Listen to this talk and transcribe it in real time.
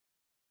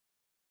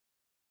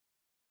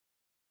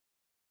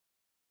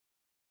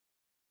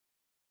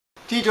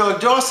DDawg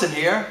Dawson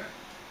here,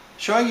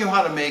 showing you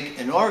how to make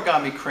an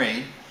origami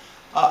crane.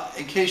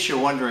 In case you're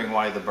wondering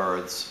why the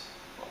birds,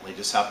 well, they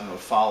just happen to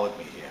have followed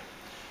me here.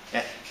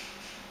 And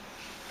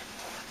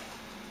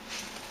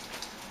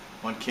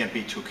one can't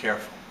be too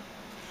careful.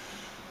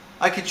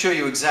 I can show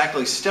you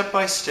exactly step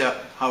by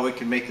step how we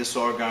can make this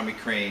origami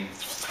crane.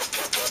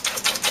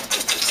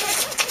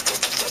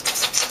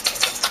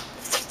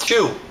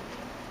 Chew!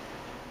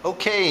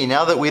 Okay,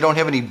 now that we don't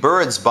have any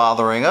birds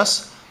bothering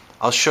us,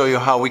 I'll show you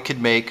how we could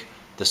make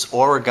this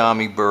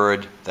origami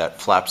bird that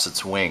flaps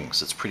its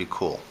wings. It's pretty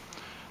cool.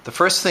 The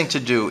first thing to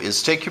do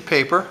is take your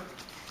paper.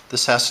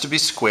 This has to be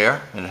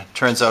square, and it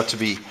turns out to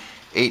be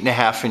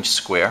 8.5 inch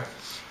square.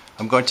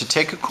 I'm going to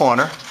take a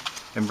corner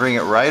and bring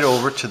it right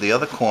over to the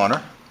other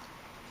corner.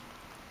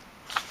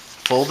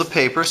 Fold the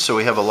paper so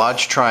we have a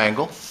large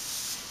triangle.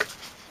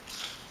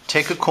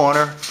 Take a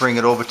corner, bring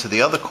it over to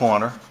the other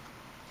corner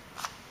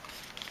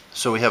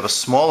so we have a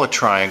smaller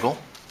triangle.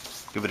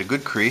 Give it a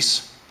good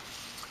crease.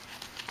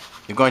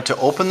 You're going to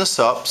open this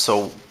up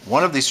so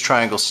one of these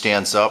triangles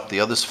stands up, the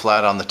other's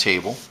flat on the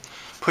table.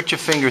 Put your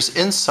fingers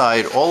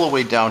inside all the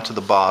way down to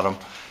the bottom.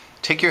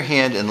 Take your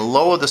hand and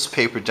lower this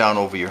paper down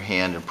over your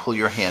hand and pull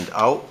your hand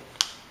out.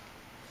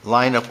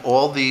 Line up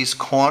all these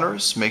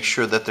corners, make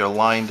sure that they're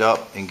lined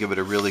up, and give it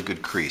a really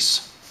good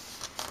crease.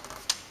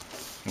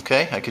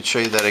 Okay, I could show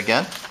you that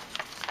again.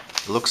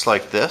 It looks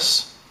like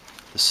this.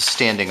 This is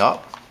standing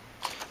up.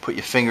 Put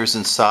your fingers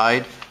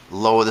inside,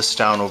 lower this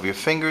down over your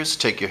fingers,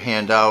 take your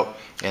hand out,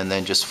 and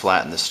then just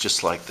flatten this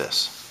just like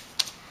this.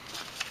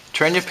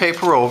 Turn your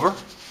paper over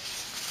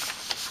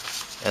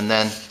and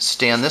then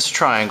stand this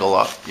triangle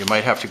up. You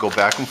might have to go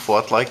back and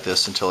forth like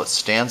this until it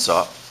stands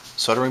up.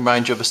 Sort of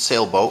reminds you of a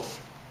sailboat.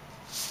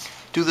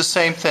 Do the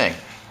same thing.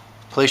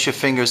 Place your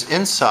fingers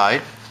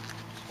inside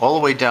all the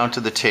way down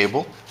to the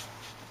table.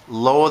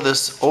 Lower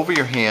this over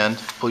your hand,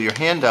 pull your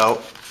hand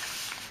out.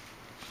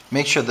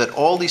 Make sure that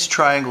all these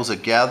triangles are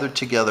gathered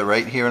together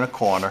right here in a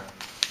corner,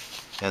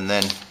 and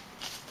then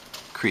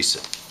crease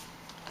it.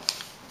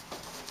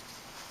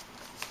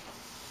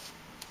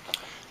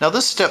 Now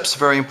this step's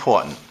very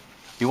important.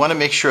 You want to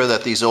make sure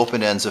that these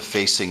open ends are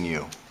facing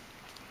you.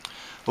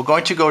 We're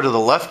going to go to the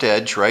left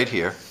edge right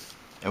here,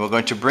 and we're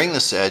going to bring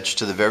this edge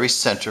to the very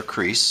center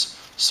crease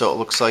so it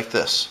looks like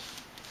this.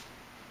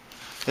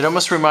 It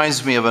almost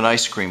reminds me of an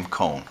ice cream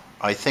cone.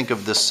 I think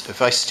of this,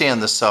 if I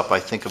stand this up, I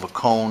think of a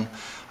cone.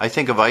 I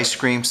think of ice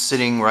cream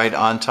sitting right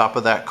on top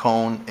of that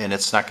cone, and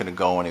it's not going to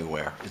go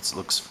anywhere. It's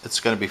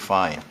going to be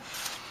fine.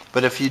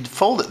 But if you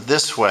fold it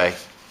this way,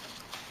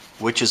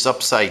 which is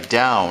upside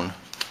down,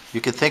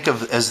 you could think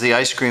of as the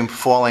ice cream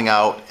falling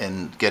out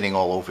and getting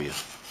all over you.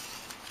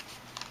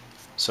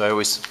 So I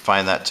always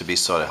find that to be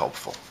sort of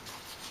helpful.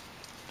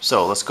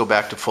 So let's go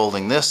back to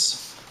folding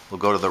this. We'll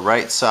go to the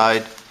right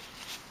side.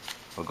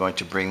 We're going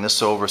to bring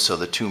this over so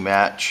the two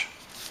match.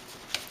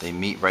 They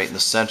meet right in the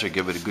center.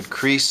 Give it a good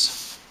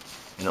crease,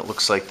 and it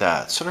looks like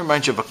that. Sort of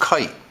reminds you of a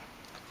kite.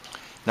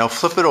 Now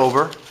flip it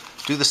over.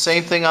 Do the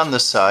same thing on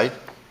this side.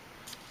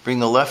 Bring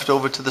the left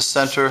over to the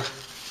center.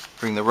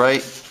 Bring the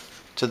right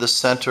to the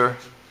center.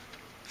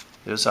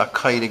 There's our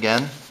kite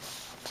again.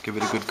 Give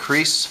it a good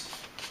crease.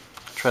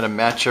 Try to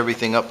match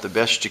everything up the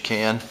best you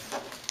can.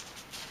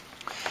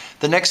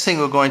 The next thing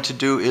we're going to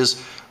do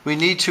is we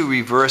need to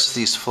reverse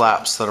these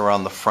flaps that are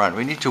on the front.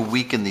 We need to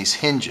weaken these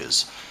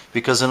hinges,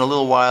 because in a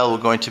little while we're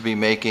going to be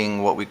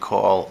making what we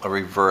call a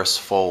reverse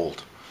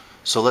fold.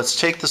 So let's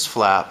take this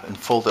flap and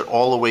fold it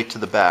all the way to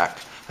the back.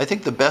 I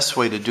think the best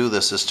way to do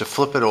this is to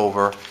flip it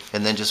over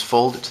and then just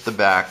fold it to the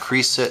back,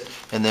 crease it,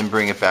 and then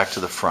bring it back to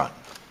the front.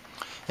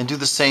 And do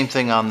the same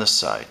thing on this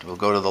side. We'll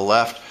go to the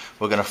left,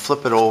 we're going to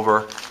flip it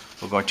over,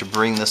 we're going to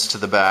bring this to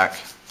the back,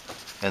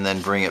 and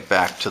then bring it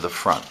back to the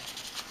front.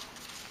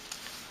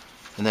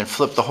 And then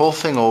flip the whole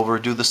thing over,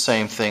 do the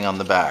same thing on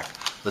the back.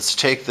 Let's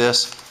take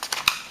this,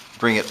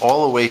 bring it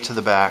all the way to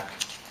the back,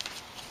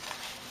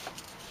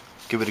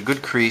 give it a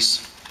good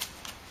crease,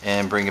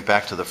 and bring it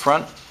back to the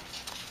front.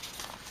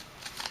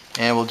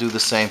 And we'll do the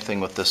same thing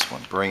with this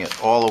one. Bring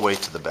it all the way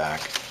to the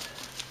back,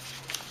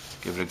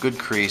 give it a good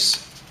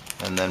crease,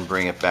 and then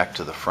bring it back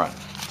to the front.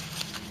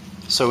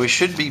 So we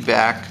should be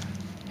back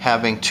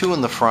having two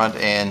in the front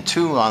and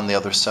two on the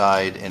other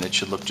side, and it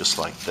should look just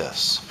like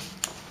this.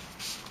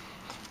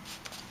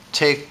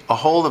 Take a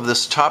hold of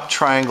this top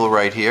triangle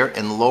right here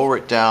and lower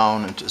it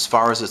down as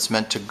far as it's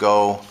meant to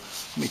go.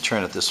 Let me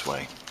turn it this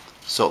way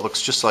so it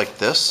looks just like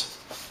this.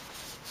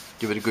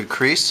 Give it a good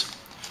crease.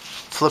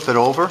 Flip it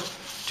over.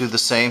 Do the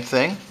same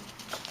thing.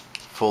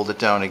 Fold it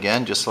down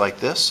again just like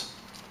this.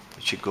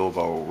 It should go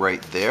about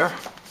right there.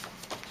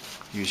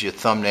 Use your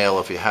thumbnail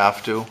if you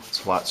have to.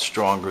 It's a lot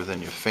stronger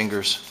than your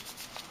fingers.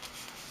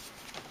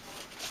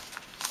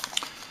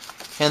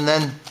 And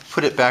then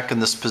put it back in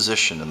this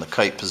position, in the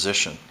kite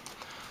position.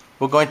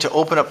 We're going to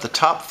open up the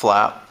top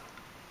flap.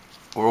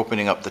 We're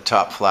opening up the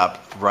top flap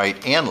right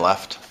and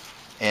left,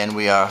 and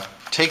we are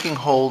taking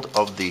hold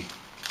of the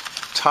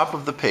top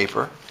of the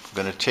paper.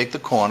 We're going to take the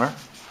corner,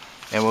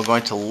 and we're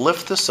going to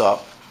lift this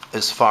up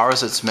as far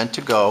as it's meant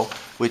to go,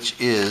 which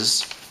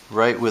is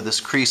right where this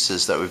crease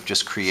is that we've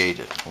just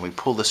created. When we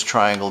pull this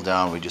triangle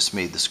down, we just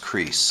made this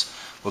crease.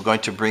 We're going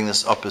to bring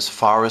this up as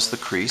far as the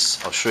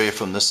crease. I'll show you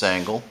from this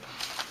angle.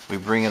 We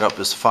bring it up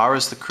as far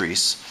as the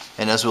crease,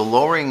 and as we're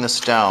lowering this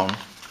down,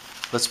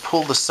 let's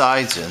pull the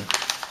sides in,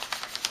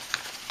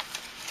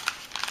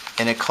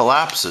 and it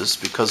collapses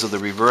because of the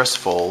reverse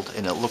fold,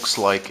 and it looks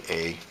like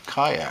a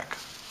kayak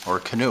or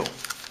a canoe.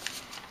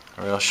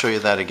 All right, I'll show you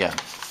that again.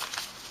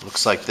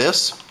 Looks like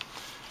this.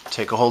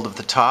 Take a hold of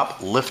the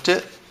top, lift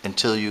it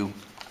until you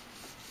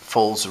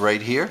folds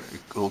right here.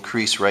 A little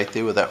crease right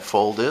there where that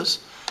fold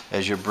is.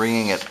 As you're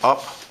bringing it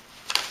up,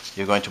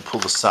 you're going to pull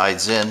the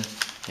sides in,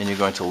 and you're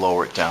going to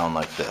lower it down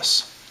like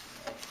this.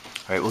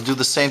 All right, we'll do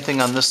the same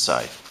thing on this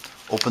side.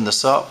 Open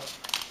this up,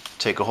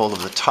 take a hold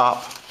of the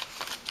top,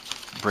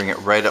 bring it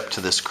right up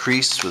to this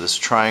crease where this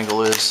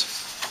triangle is.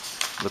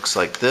 Looks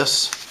like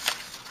this.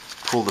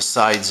 Pull the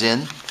sides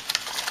in.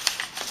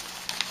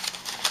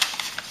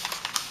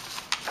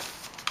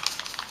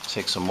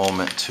 Takes a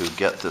moment to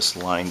get this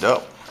lined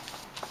up.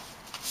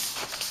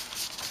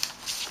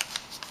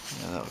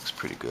 Yeah, that looks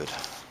pretty good.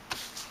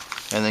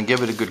 And then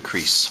give it a good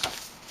crease.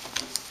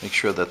 Make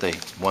sure that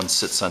one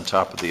sits on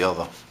top of the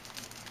other.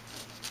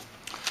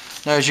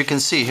 Now, as you can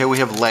see, here we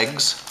have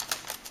legs.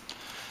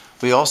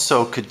 We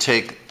also could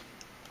take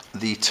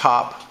the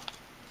top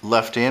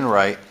left and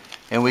right,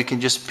 and we can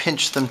just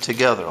pinch them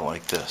together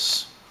like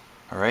this.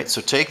 All right,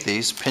 so take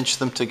these, pinch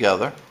them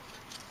together,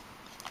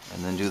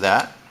 and then do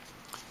that.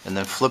 And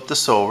then flip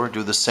this over,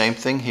 do the same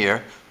thing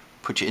here.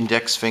 Put your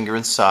index finger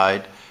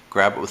inside,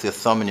 grab it with your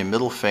thumb and your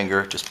middle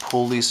finger, just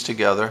pull these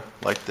together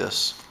like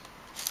this.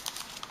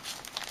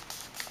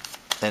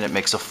 And it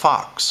makes a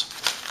fox.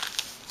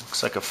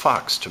 Looks like a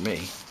fox to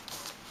me.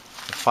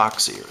 The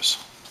fox ears.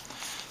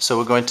 So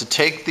we're going to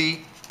take the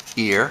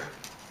ear,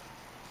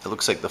 it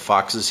looks like the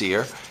fox's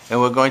ear, and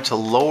we're going to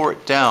lower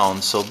it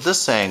down so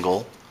this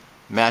angle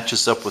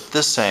matches up with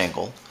this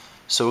angle.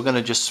 So we're going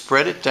to just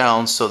spread it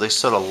down so they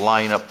sort of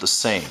line up the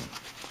same.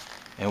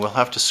 And we'll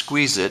have to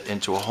squeeze it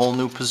into a whole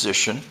new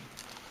position.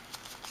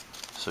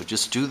 So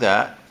just do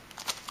that.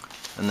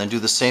 And then do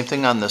the same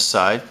thing on this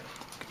side.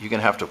 You're going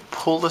to have to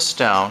pull this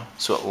down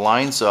so it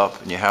lines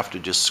up, and you have to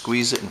just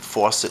squeeze it and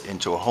force it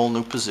into a whole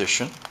new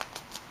position.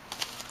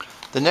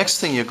 The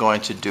next thing you're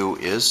going to do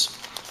is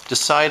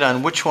decide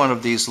on which one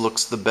of these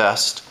looks the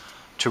best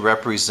to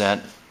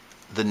represent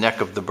the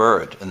neck of the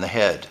bird and the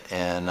head.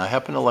 And I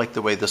happen to like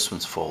the way this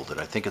one's folded.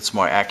 I think it's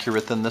more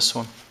accurate than this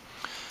one.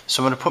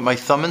 So I'm going to put my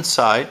thumb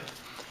inside,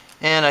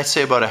 and I'd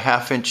say about a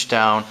 ½ inch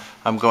down.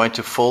 I'm going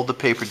to fold the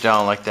paper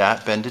down like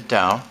that, bend it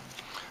down.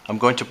 I'm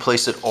going to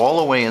place it all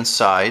the way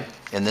inside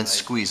and then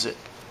squeeze it,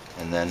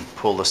 and then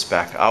pull this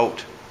back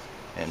out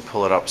and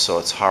pull it up so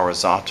it's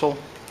horizontal,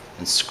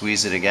 and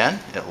squeeze it again.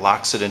 It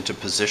locks it into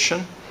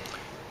position,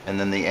 and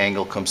then the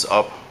angle comes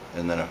up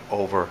and then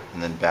over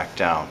and then back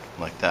down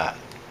like that.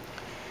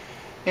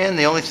 And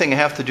the only thing I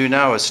have to do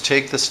now is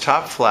take this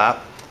top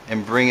flap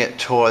and bring it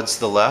towards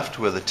the left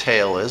where the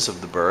tail is of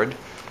the bird,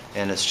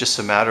 and it's just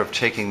a matter of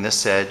taking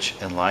this edge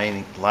and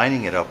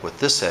lining it up with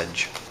this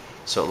edge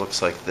so it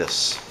looks like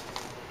this.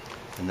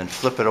 And then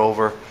flip it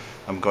over.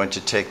 I'm going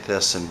to take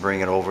this and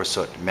bring it over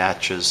so it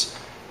matches,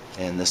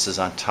 and this is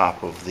on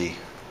top of the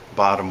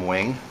bottom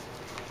wing.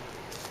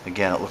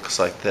 Again, it looks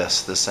like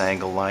this. This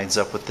angle lines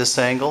up with this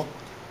angle,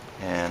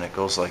 and it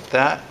goes like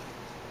that.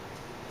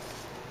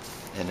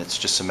 And it's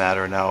just a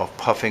matter now of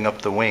puffing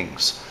up the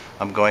wings.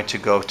 I'm going to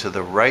go to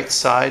the right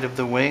side of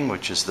the wing,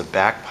 which is the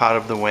back part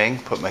of the wing,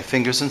 put my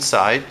fingers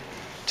inside,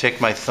 take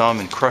my thumb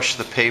and crush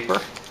the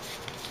paper.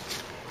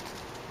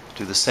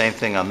 Do the same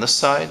thing on this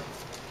side.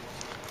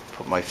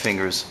 Put my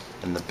fingers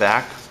in the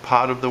back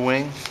part of the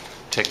wing,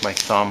 take my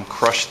thumb,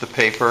 crush the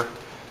paper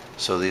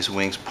so these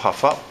wings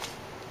puff up.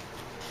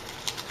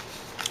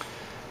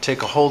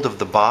 Take a hold of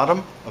the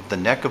bottom of the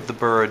neck of the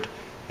bird,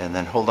 and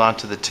then hold on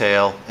to the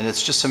tail, and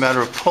it's just a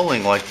matter of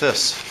pulling like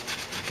this.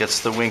 It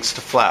gets the wings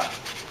to flap.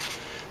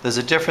 There's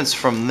a difference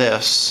from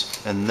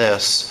this and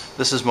this.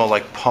 This is more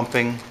like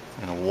pumping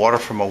water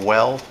from a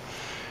well,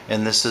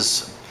 and this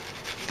is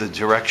the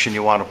direction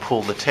you want to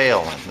pull the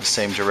tail in, the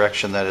same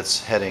direction that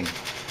it's heading,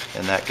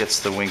 and that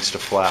gets the wings to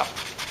flap.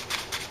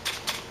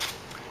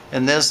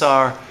 And there's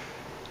our,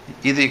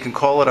 either you can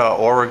call it our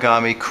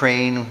origami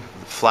crane,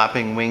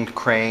 flapping winged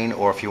crane,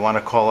 or if you want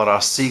to call it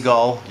our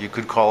seagull, you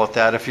could call it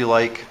that if you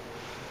like.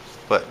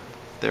 But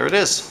there it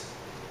is.